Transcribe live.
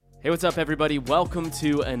Hey, what's up, everybody? Welcome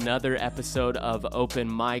to another episode of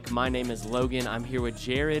Open Mic. My name is Logan. I'm here with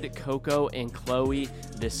Jared, Coco, and Chloe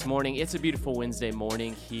this morning. It's a beautiful Wednesday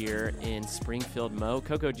morning here in Springfield, Mo.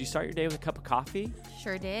 Coco, did you start your day with a cup of coffee?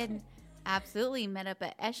 Sure did. Absolutely. Met up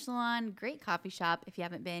at Echelon. Great coffee shop. If you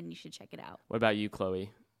haven't been, you should check it out. What about you,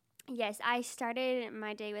 Chloe? Yes, I started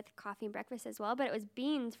my day with coffee and breakfast as well, but it was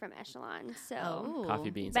beans from Echelon. So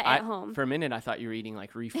Coffee beans. But at home. For a minute, I thought you were eating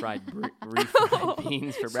like refried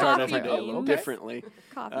beans for Started breakfast. Coffee a little beans. differently.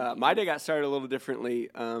 Coffee My day got started a little differently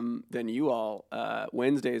than you all.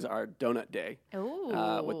 Wednesdays are donut day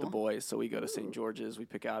with the boys. So we go to St. George's, we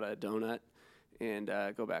pick out a donut, and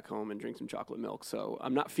go back home and drink some chocolate milk. So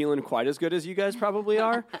I'm not feeling quite as good as you guys probably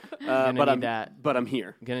are, but I'm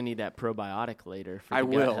here. Gonna need that probiotic later for I the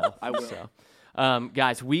gut will. health. I will. So,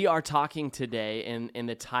 guys, we are talking today, and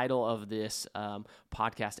the title of this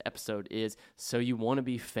podcast episode is "So You Want to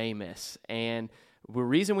Be Famous." And the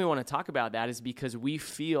reason we want to talk about that is because we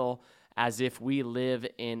feel as if we live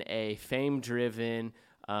in a fame-driven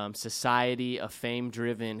society, a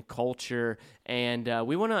fame-driven culture, and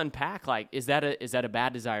we want to unpack, like, is that a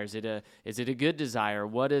bad desire? Is it a good desire?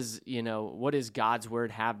 What does God's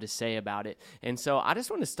word have to say about it? And so I just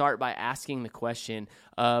want to start by asking the question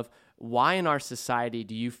of why in our society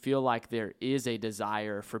do you feel like there is a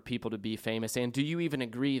desire for people to be famous, and do you even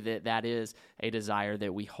agree that that is a desire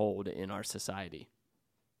that we hold in our society?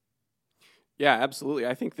 Yeah, absolutely.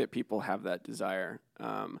 I think that people have that desire.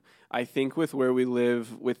 I think with where we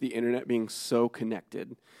live, with the internet being so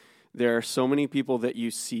connected, there are so many people that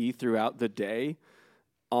you see throughout the day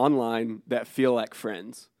online that feel like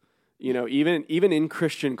friends. You know, even in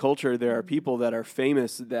Christian culture, there are people that are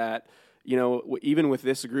famous that, you know, even with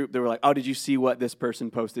this group, they were like, oh, did you see what this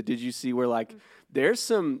person posted? Did you see where, like, there's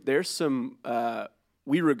some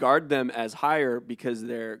we regard them as higher because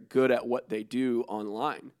they're good at what they do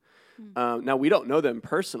online. Now, we don't know them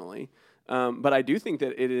personally, but I do think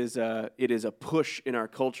that it is a push in our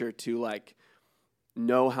culture to, like,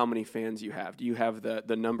 know how many fans you have. Do you have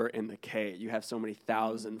the number in the K? You have so many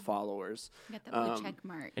thousand followers. You got the blue check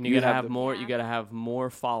mark. And you gotta have more. You gotta have more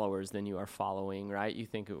followers than you are following, right? I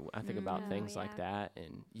think about things like that,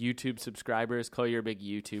 and YouTube subscribers. Chloe, you're a big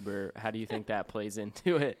YouTuber. How do you think that plays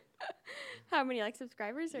into it? How many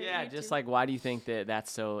subscribers? Or Yeah, YouTube? just like, why do you think that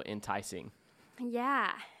that's so enticing? Yeah.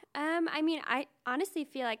 I mean, I honestly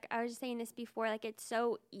feel like, I was just saying this before, like, it's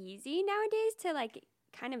so easy nowadays to, like,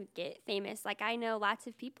 kind of get famous. Like, I know lots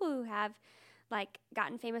of people who have, like,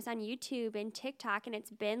 gotten famous on YouTube and TikTok, and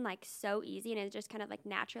it's been, like, so easy, and it just kind of, like,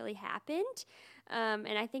 naturally happened.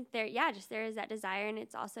 And I think there is that desire, and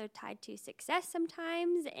it's also tied to success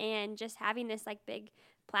sometimes, and just having this, like, big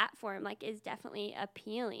platform, like, is definitely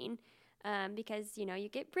appealing. Because, you know, you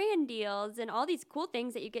get brand deals and all these cool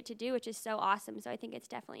things that you get to do, which is so awesome. So I think it's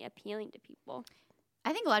definitely appealing to people.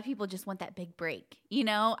 I think a lot of people just want that big break. You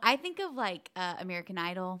know, I think of, like, American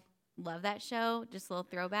Idol. Love that show. Just a little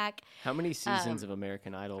throwback. How many seasons of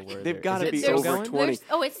American Idol were there? They've got to Is it be still over going? 20.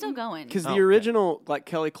 It's still going. Because Oh, the original, like,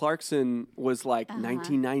 Kelly Clarkson was, like,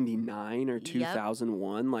 1999 or Yep.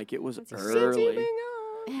 2001. Like, it was early.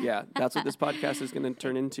 Yeah, that's what this podcast is going to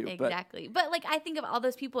turn into. Exactly. But, like, I think of all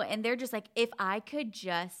those people, and they're just like, if I could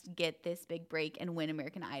just get this big break and win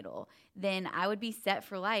American Idol, then I would be set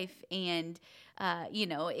for life. And, you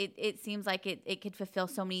know, it seems like it could fulfill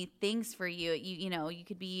so many things for you. You know, you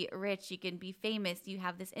could be rich, you can be famous, you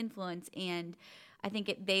have this influence, and I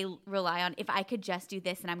think they rely on, if I could just do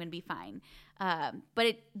this, then I'm going to be fine.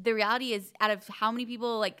 But the reality is, out of how many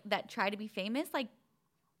people, like, that try to be famous, like,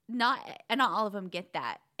 not all of them get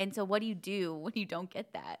that. And so what do you do when you don't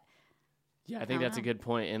get that? Yeah, I think that's a good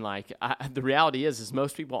point. And, like, the reality is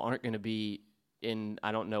most people aren't going to be in,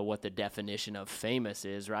 I don't know what the definition of famous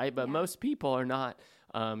is, right? But most people are not,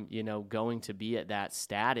 you know, going to be at that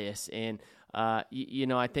status. And, you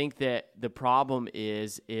know, I think that the problem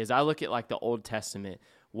is I look at, like, the Old Testament.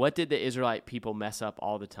 What did the Israelite people mess up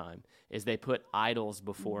all the time? Is they put idols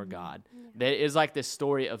before God. That is like the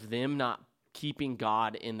story of them not keeping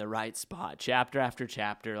God in the right spot, chapter after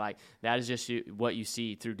chapter. Like, that is just what you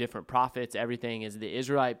see through different prophets. Everything is the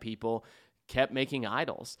Israelite people kept making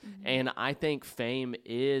idols. And I think fame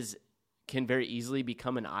can very easily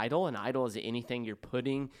become an idol. An idol is anything you're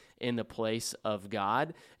putting in the place of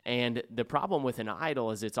God. And the problem with an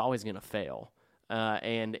idol is it's always going to fail.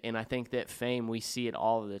 And I think that fame, we see it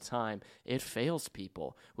all the time. It fails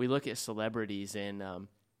people. We look at celebrities and,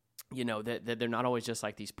 you know, that they're not always just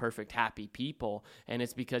like these perfect, happy people. And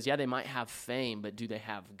it's because, they might have fame, but do they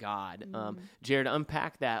have God? Jared,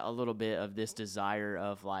 unpack that a little bit of this desire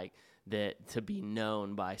of, like, that to be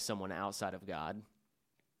known by someone outside of God.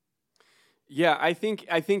 Yeah, I think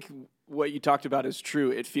what you talked about is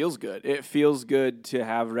true. It feels good. It feels good to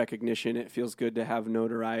have recognition. It feels good to have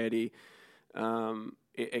notoriety.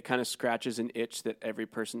 It kind of scratches an itch that every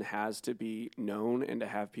person has to be known and to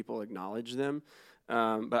have people acknowledge them.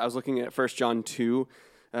 But I was looking at 1 John 2,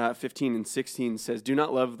 15 and 16 says, "Do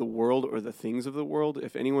not love the world or the things of the world.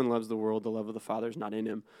 If anyone loves the world, the love of the Father is not in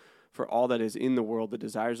him. For all that is in the world, the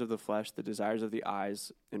desires of the flesh, the desires of the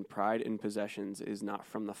eyes, and pride in possessions is not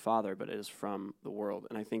from the Father, but it is from the world."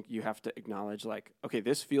 And I think you have to acknowledge, like, okay,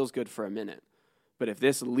 this feels good for a minute. But if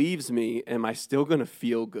this leaves me, am I still going to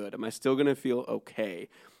feel good? Am I still going to feel okay?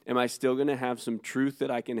 Am I still going to have some truth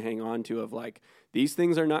that I can hang on to of, like, these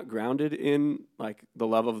things are not grounded in, like, the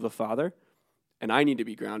love of the Father? And I need to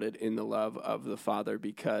be grounded in the love of the Father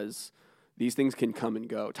because these things can come and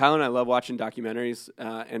go. Tyler and I love watching documentaries,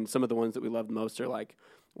 and some of the ones that we love most are like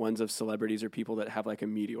ones of celebrities or people that have like a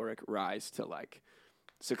meteoric rise to like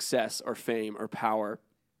success or fame or power.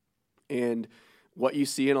 And what you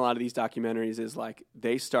see in a lot of these documentaries is like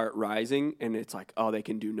they start rising and it's like, oh, they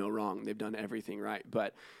can do no wrong. They've done everything right.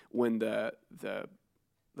 But when the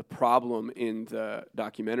problem in the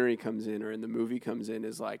documentary comes in or in the movie comes in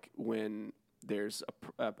is like when there's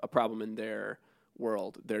a problem in their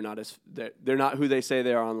world. They're not who they say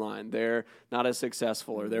they are online. They're not as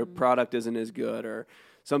successful, or their product isn't as good, or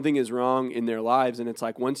something is wrong in their lives. And it's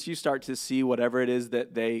like once you start to see whatever it is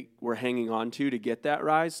that they were hanging on to get that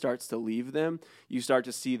rise starts to leave them, you start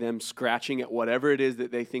to see them scratching at whatever it is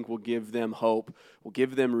that they think will give them hope, will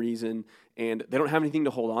give them reason, and they don't have anything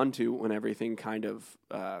to hold on to when everything kind of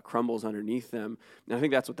crumbles underneath them. And I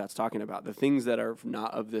think that's what that's talking about. The things that are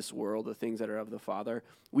not of this world, the things that are of the Father,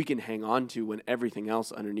 we can hang on to when everything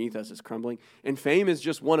else underneath us is crumbling. And fame is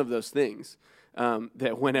just one of those things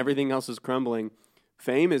that when everything else is crumbling,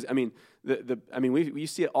 fame is, we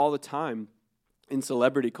see it all the time in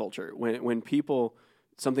celebrity culture. When people,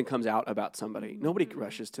 something comes out about somebody, nobody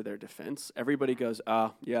rushes to their defense. Everybody goes,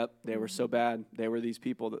 yep, they were so bad. They were these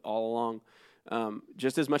people that all along.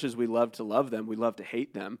 Just as much as we love to love them, we love to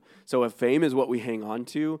hate them. So if fame is what we hang on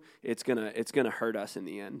to, it's gonna hurt us in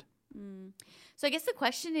the end. So I guess the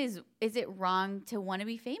question is it wrong to want to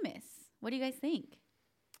be famous? What do you guys think?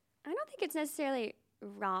 I don't think it's necessarily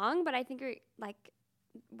wrong, but I think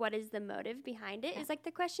what is the motive behind it is like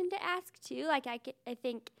the question to ask too. Like I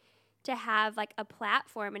think to have like a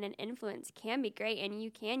platform and an influence can be great, and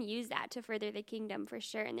you can use that to further the kingdom for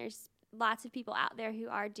sure. And there's lots of people out there who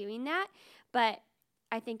are doing that. But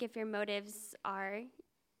I think if your motives are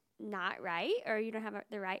not right, or you don't have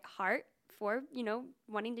the right heart for,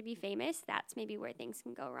 wanting to be famous, that's maybe where things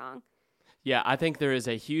can go wrong. Yeah, I think there is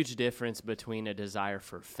a huge difference between a desire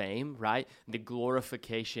for fame, right? The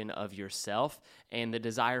glorification of yourself, and the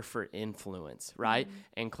desire for influence, right? Mm-hmm.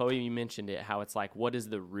 And Chloe, you mentioned it, how it's like, what is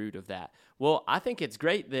the root of that? Well, I think it's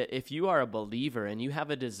great that if you are a believer and you have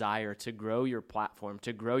a desire to grow your platform,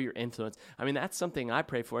 to grow your influence, that's something I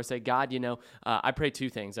pray for. I say, God, I pray two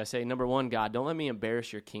things. I say, number one, God, don't let me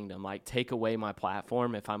embarrass your kingdom. Like, take away my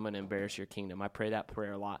platform if I'm going to embarrass your kingdom. I pray that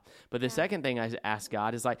prayer a lot. But the second thing I ask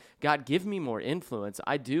God is like, God, give me more influence.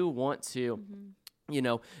 I do want to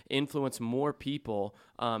influence more people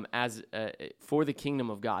for the kingdom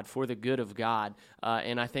of God, for the good of God.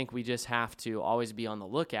 And I think we just have to always be on the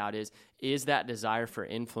lookout. Is that desire for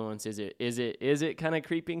influence? Is it kind of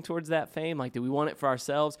creeping towards that fame? Like, do we want it for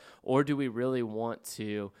ourselves, or do we really want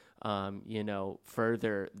to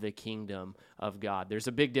further the kingdom of God? There's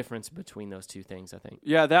a big difference between those two things, I think.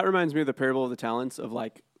 Yeah, that reminds me of the parable of the talents, of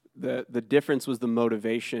like the difference was the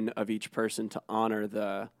motivation of each person to honor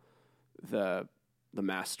the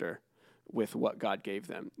master with what God gave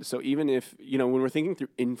them. So even if, when we're thinking through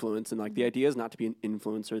influence, and like the idea is not to be an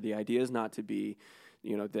influencer, the idea is not to be,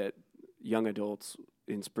 that young adults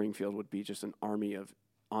in Springfield would be just an army of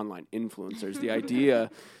online influencers. The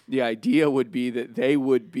idea would be that they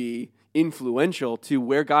would be influential to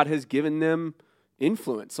where God has given them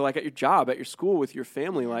influence. So like at your job, at your school, with your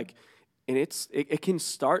family, like, and it can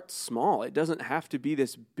start small. It doesn't have to be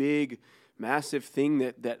this big, massive thing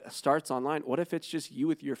that starts online. What if it's just you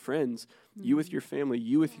with your friends, you with your family,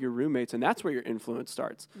 you with your roommates, and that's where your influence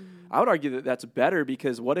starts? I would argue that that's better,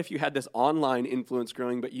 because what if you had this online influence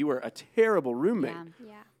growing, but you were a terrible roommate?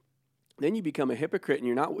 Yeah. Then you become a hypocrite, and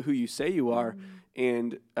you're not who you say you are,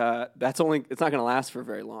 and it's not going to last for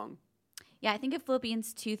very long. Yeah, I think of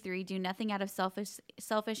Philippians 2:3, do nothing out of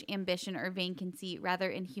selfish ambition or vain conceit, rather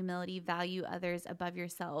in humility value others above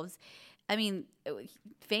yourselves. I mean,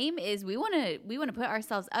 fame is we want to put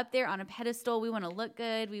ourselves up there on a pedestal. We want to look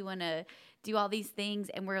good. We want to do all these things,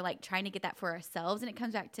 and we're like trying to get that for ourselves, and it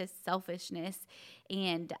comes back to selfishness.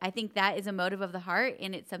 And I think that is a motive of the heart,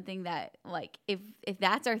 and it's something that, like, if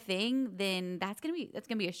that's our thing, then that's gonna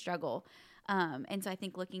be a struggle. And so I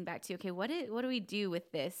think looking back to, okay, what do we do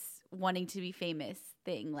with this wanting to be famous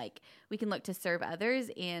thing? Like, we can look to serve others,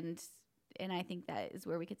 and I think that is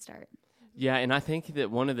where we could start. Yeah, and I think that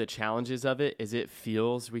one of the challenges of it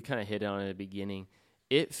is we kind of hit on it at the beginning,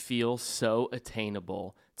 it feels so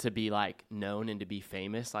attainable to be like known and to be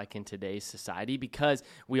famous like in today's society, because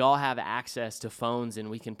we all have access to phones and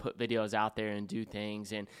we can put videos out there and do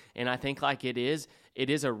things. And I think like it is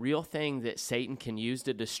a real thing that Satan can use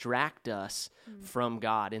to distract us from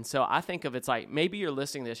God. And so I think of it's like, maybe you're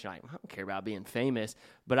listening to this, you're like, I don't care about being famous.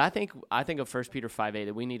 But I think of 1 Peter 5:8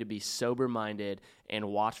 that we need to be sober-minded and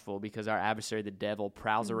watchful, because our adversary, the devil,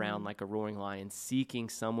 prowls around like a roaring lion seeking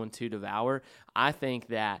someone to devour. I think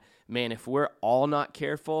that, man, if we're all not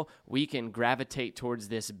careful, we can gravitate towards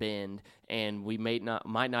this bend, and we might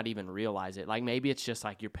not even realize it. Like, maybe it's just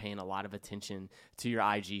like you're paying a lot of attention to your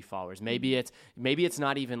IG followers. Maybe it's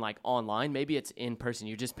not even like online. Maybe it's in person.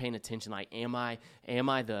 You're just paying attention. Like, am I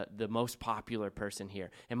the most popular person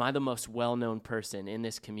here? Am I the most well-known person in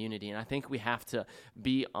this community? And I think we have to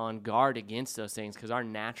be on guard against those things, because our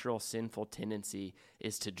natural sinful tendency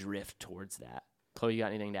is to drift towards that. Chloe, you got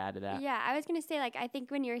anything to add to that? Yeah, I was going to say, like, I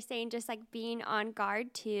think when you were saying just, like, being on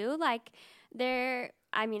guard, too, like,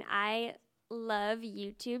 I love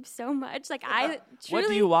YouTube so much. Like, I truly... What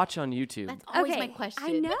do you watch on YouTube? That's always my question.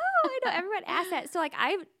 I know. Everyone asks that. So, like,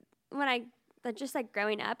 just like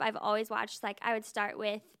growing up, I've always watched, like, I would start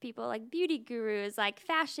with people like beauty gurus, like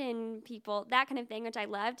fashion people, that kind of thing, which I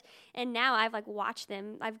loved. And now I've like watched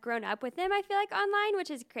them. I've grown up with them, I feel like, online,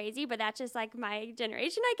 which is crazy, but that's just like my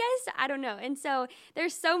generation, I guess. I don't know. And so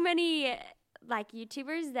there's so many like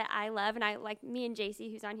YouTubers that I love. And I like me and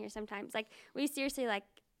JC, who's on here sometimes, like we seriously, like,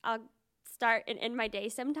 I'll start and end my day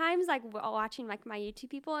sometimes like watching like my YouTube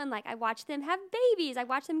people, and like I watch them have babies, I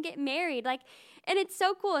watch them get married, like, and it's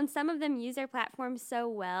so cool. And some of them use their platforms so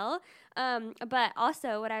well. But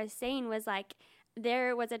also what I was saying was, like,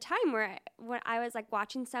 there was a time where when I was like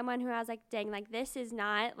watching someone who I was like, dang, like this is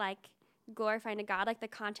not like glorifying to God, like the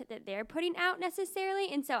content that they're putting out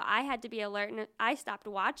necessarily. And so I had to be alert, and I stopped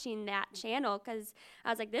watching that channel because I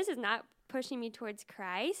was like, this is not pushing me towards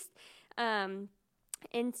Christ.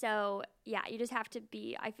 And so, yeah, you just have to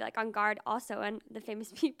be, I feel like, on guard also on the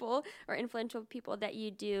famous people or influential people that you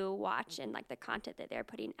do watch, and like the content that they're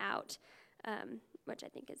putting out, which I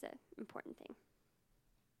think is an important thing.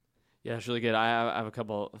 Yeah, it's really good. I have a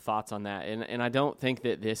couple of thoughts on that. And I don't think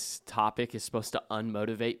that this topic is supposed to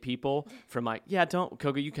unmotivate people from like,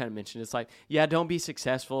 Coco, you kind of mentioned it's like, don't be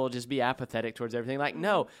successful, just be apathetic towards everything. Like,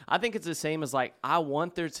 no, I think it's the same as like, I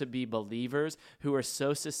want there to be believers who are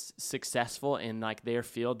so successful in like their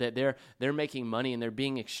field that they're making money and they're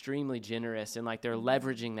being extremely generous, and like they're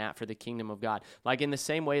leveraging that for the kingdom of God. Like, in the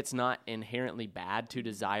same way, it's not inherently bad to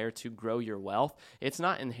desire to grow your wealth. It's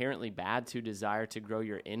not inherently bad to desire to grow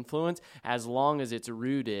your influence, as long as it's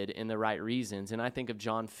rooted in the right reasons. And I think of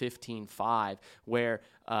John 15:5, where,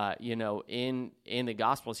 in the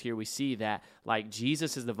Gospels here, we see that like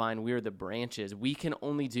Jesus is the vine, we are the branches. We can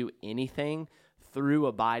only do anything through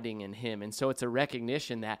abiding in him. And so it's a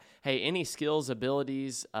recognition that, hey, any skills,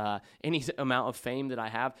 abilities, any amount of fame that I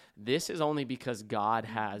have, this is only because God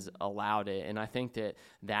has allowed it. And I think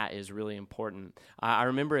that is really important. I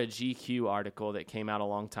remember a GQ article that came out a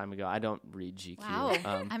long time ago. I don't read GQ. Wow,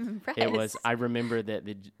 I'm impressed. I remember that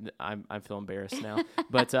I feel embarrassed now,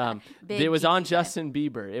 but it was on Justin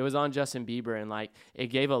Bieber. It was on Justin Bieber, and like it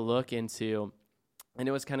gave a look into, and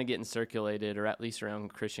it was kind of getting circulated, or at least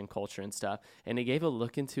around Christian culture and stuff. And it gave a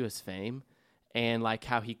look into his fame and like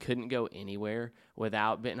how he couldn't go anywhere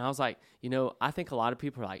without. And I was like, I think a lot of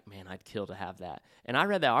people are like, man, I'd kill to have that. And I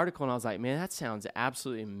read that article and I was like, man, that sounds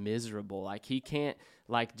absolutely miserable. Like, he can't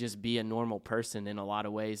like just be a normal person in a lot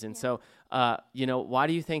of ways. And so, why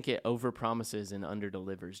do you think it overpromises and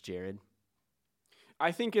underdelivers, Jared?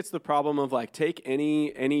 I think it's the problem of like, take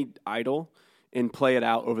any idol and play it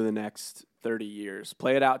out over the next 30 years.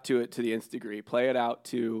 Play it out to the nth degree. Play it out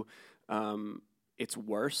to its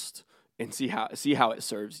worst, and see how it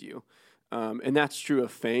serves you. And that's true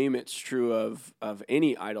of fame. It's true of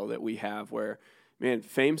any idol that we have, where, man,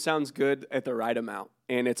 fame sounds good at the right amount,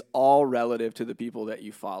 and it's all relative to the people that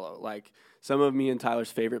you follow. Like, some of me and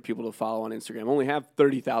Tyler's favorite people to follow on Instagram only have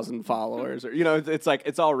 30,000 followers, or it's like,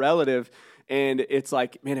 it's all relative. And it's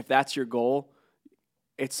like, man, if that's your goal,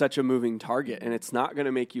 it's such a moving target, and it's not going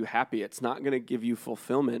to make you happy. It's not going to give you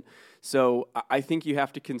fulfillment. So I think you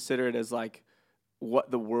have to consider it as like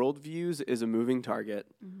what the world views is a moving target.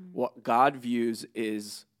 What God views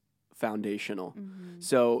is foundational.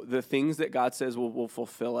 So the things that God says will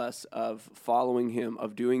fulfill us, of following him,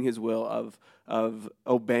 of doing his will, of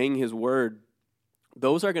obeying his word,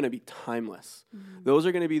 those are going to be timeless. Those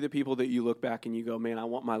are going to be the people that you look back and you go, man, I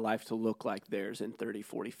want my life to look like theirs in 30,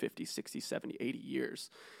 40, 50, 60, 70, 80 years.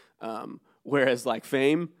 Whereas like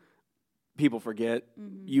fame, people forget.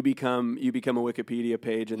 You become a Wikipedia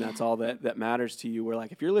page, and that's all that matters to you. Where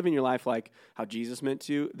like if you're living your life like how Jesus meant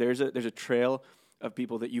to, there's a trail of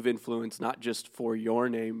people that you've influenced, not just for your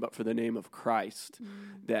name, but for the name of Christ,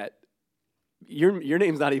 that your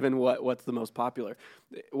name's not even what's the most popular.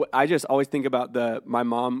 I just always think about my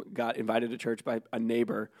mom got invited to church by a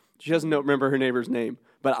neighbor. She doesn't remember her neighbor's name,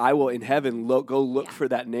 but I will in heaven go look for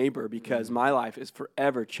that neighbor, because my life is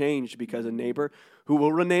forever changed because a neighbor who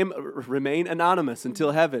will remain anonymous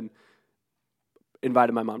until heaven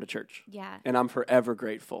invited my mom to church. Yeah. And I'm forever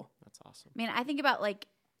grateful. That's awesome. Man, I think about like,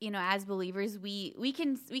 as believers, we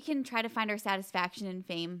can try to find our satisfaction in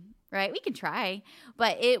fame, right? We can try,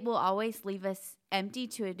 but it will always leave us empty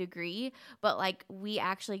to a degree. But like we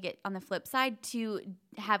actually get on the flip side to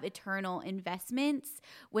have eternal investments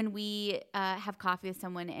when we have coffee with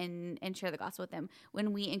someone and share the gospel with them,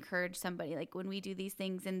 when we encourage somebody, like when we do these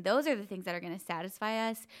things. And those are the things that are going to satisfy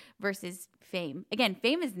us versus fame. Again,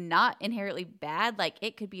 fame is not inherently bad. Like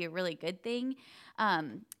it could be a really good thing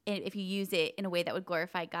if you use it in a way that would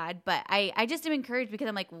glorify God. But I just am encouraged because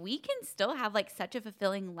I'm like, we can still have like such a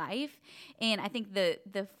fulfilling life. And I think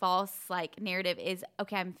the false like narrative is,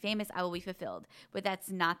 okay, I'm famous, I will be fulfilled. But that's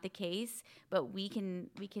not the case. But we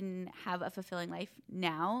can have a fulfilling life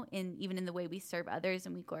now, even in the way we serve others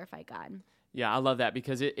and we glorify God. Yeah, I love that,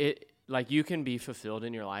 because it like you can be fulfilled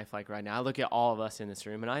in your life. Like right now, I look at all of us in this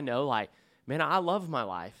room and I know like, man, I love my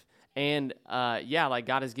life. And like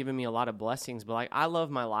God has given me a lot of blessings, but like I love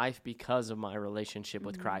my life because of my relationship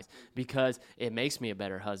with Christ, because it makes me a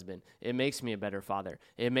better husband. It makes me a better father.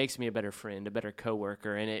 It makes me a better friend, a better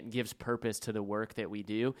coworker, and it gives purpose to the work that we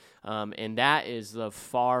do. And that is the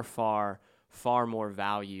far more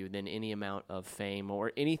value than any amount of fame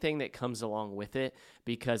or anything that comes along with it,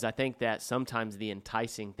 because I think that sometimes the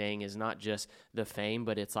enticing thing is not just the fame,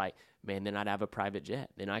 but it's like, man, then I'd have a private jet.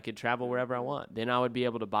 Then I could travel wherever I want. Then I would be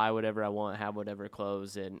able to buy whatever I want, have whatever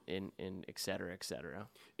clothes, and et cetera, et cetera.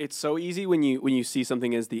 It's so easy when you see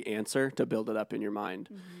something as the answer to build it up in your mind.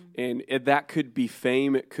 And that could be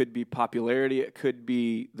fame, it could be popularity, it could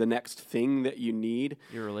be the next thing that you need.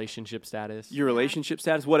 Your relationship status,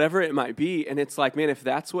 whatever it might be. And it's like, man, if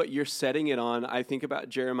that's what you're setting it on, I think about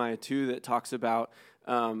Jeremiah 2 that talks about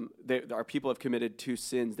our people have committed two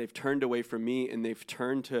sins. They've turned away from me, and they've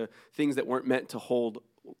turned to things that weren't meant to hold,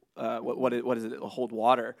 what is it? Hold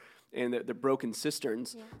water. And the broken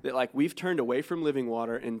cisterns, that like we've turned away from living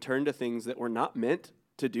water and turned to things that were not meant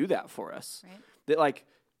to do that for us. Right. That like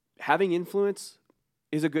having influence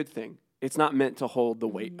is a good thing. It's not meant to hold the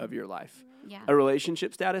weight of your life. Yeah. A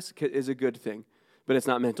relationship status is a good thing, but it's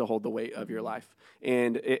not meant to hold the weight of your life.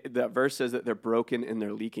 And the verse says that they're broken and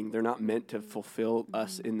they're leaking. They're not meant to fulfill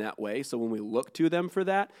us in that way. So when we look to them for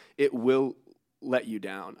that, it will let you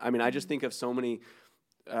down. I mean, I just think of so many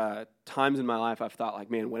times in my life I've thought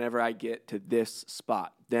like, man, whenever I get to this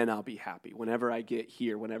spot, then I'll be happy. Whenever I get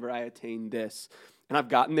here, whenever I attain this. And I've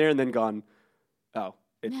gotten there and then gone,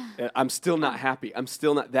 I'm still not happy. I'm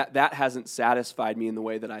still not, that hasn't satisfied me in the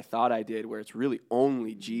way that I thought I did, where it's really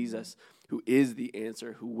only Jesus who is the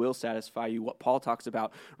answer, who will satisfy you. What Paul talks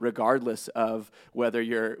about, regardless of whether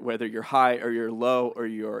you're high or you're low or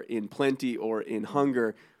you're in plenty or in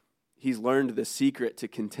hunger, he's learned the secret to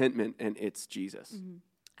contentment, and it's Jesus. Mm-hmm.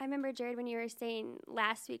 I remember, Jared, when you were saying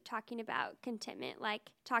last week talking about contentment, like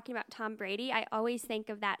talking about Tom Brady, I always think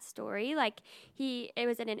of that story. Like it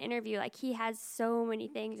was in an interview, like he has so many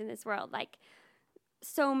things in this world, like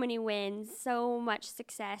so many wins, so much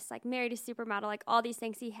success, like married a supermodel, like all these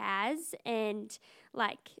things he has. And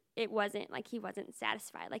like, it wasn't like he wasn't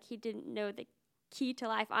satisfied. Like he didn't know the key to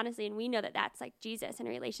life, honestly. And we know that that's like Jesus and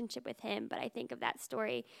a relationship with him. But I think of that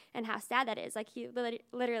story and how sad that is. Like he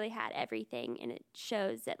literally had everything, and it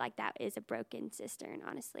shows that like that is a broken cistern,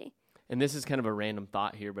 honestly. And this is kind of a random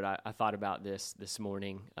thought here, but I thought about this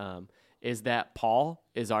morning, is that Paul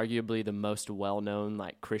is arguably the most well-known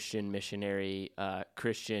like Christian missionary,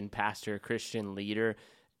 Christian pastor, Christian leader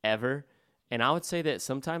ever. And I would say that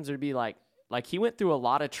sometimes there'd be like like he went through a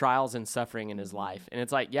lot of trials and suffering in his life. And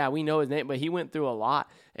it's like, yeah, we know his name, but he went through a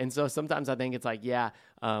lot. And so sometimes I think it's like, yeah,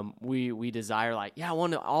 we desire like, yeah, I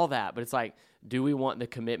want all that. But it's like, do we want the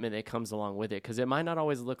commitment that comes along with it? Because it might not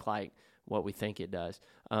always look like what we think it does.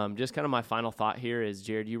 Just kind of my final thought here is,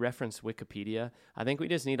 Jared, you referenced Wikipedia. I think we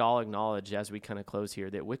just need to all acknowledge as we kind of close here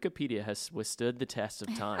that Wikipedia has withstood the test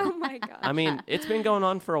of time. Oh my gosh. I mean, it's been going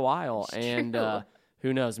on for a while, and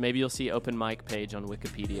who knows? Maybe you'll see open mic page on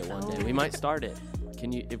Wikipedia one day. We might start it.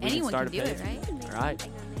 Can you? If we Anyone can start can a do page, it, right? All right.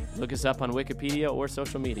 Look us up on Wikipedia or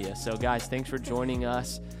social media. So, guys, thanks for joining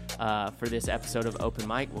us for this episode of Open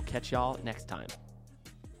Mic. We'll catch y'all next time.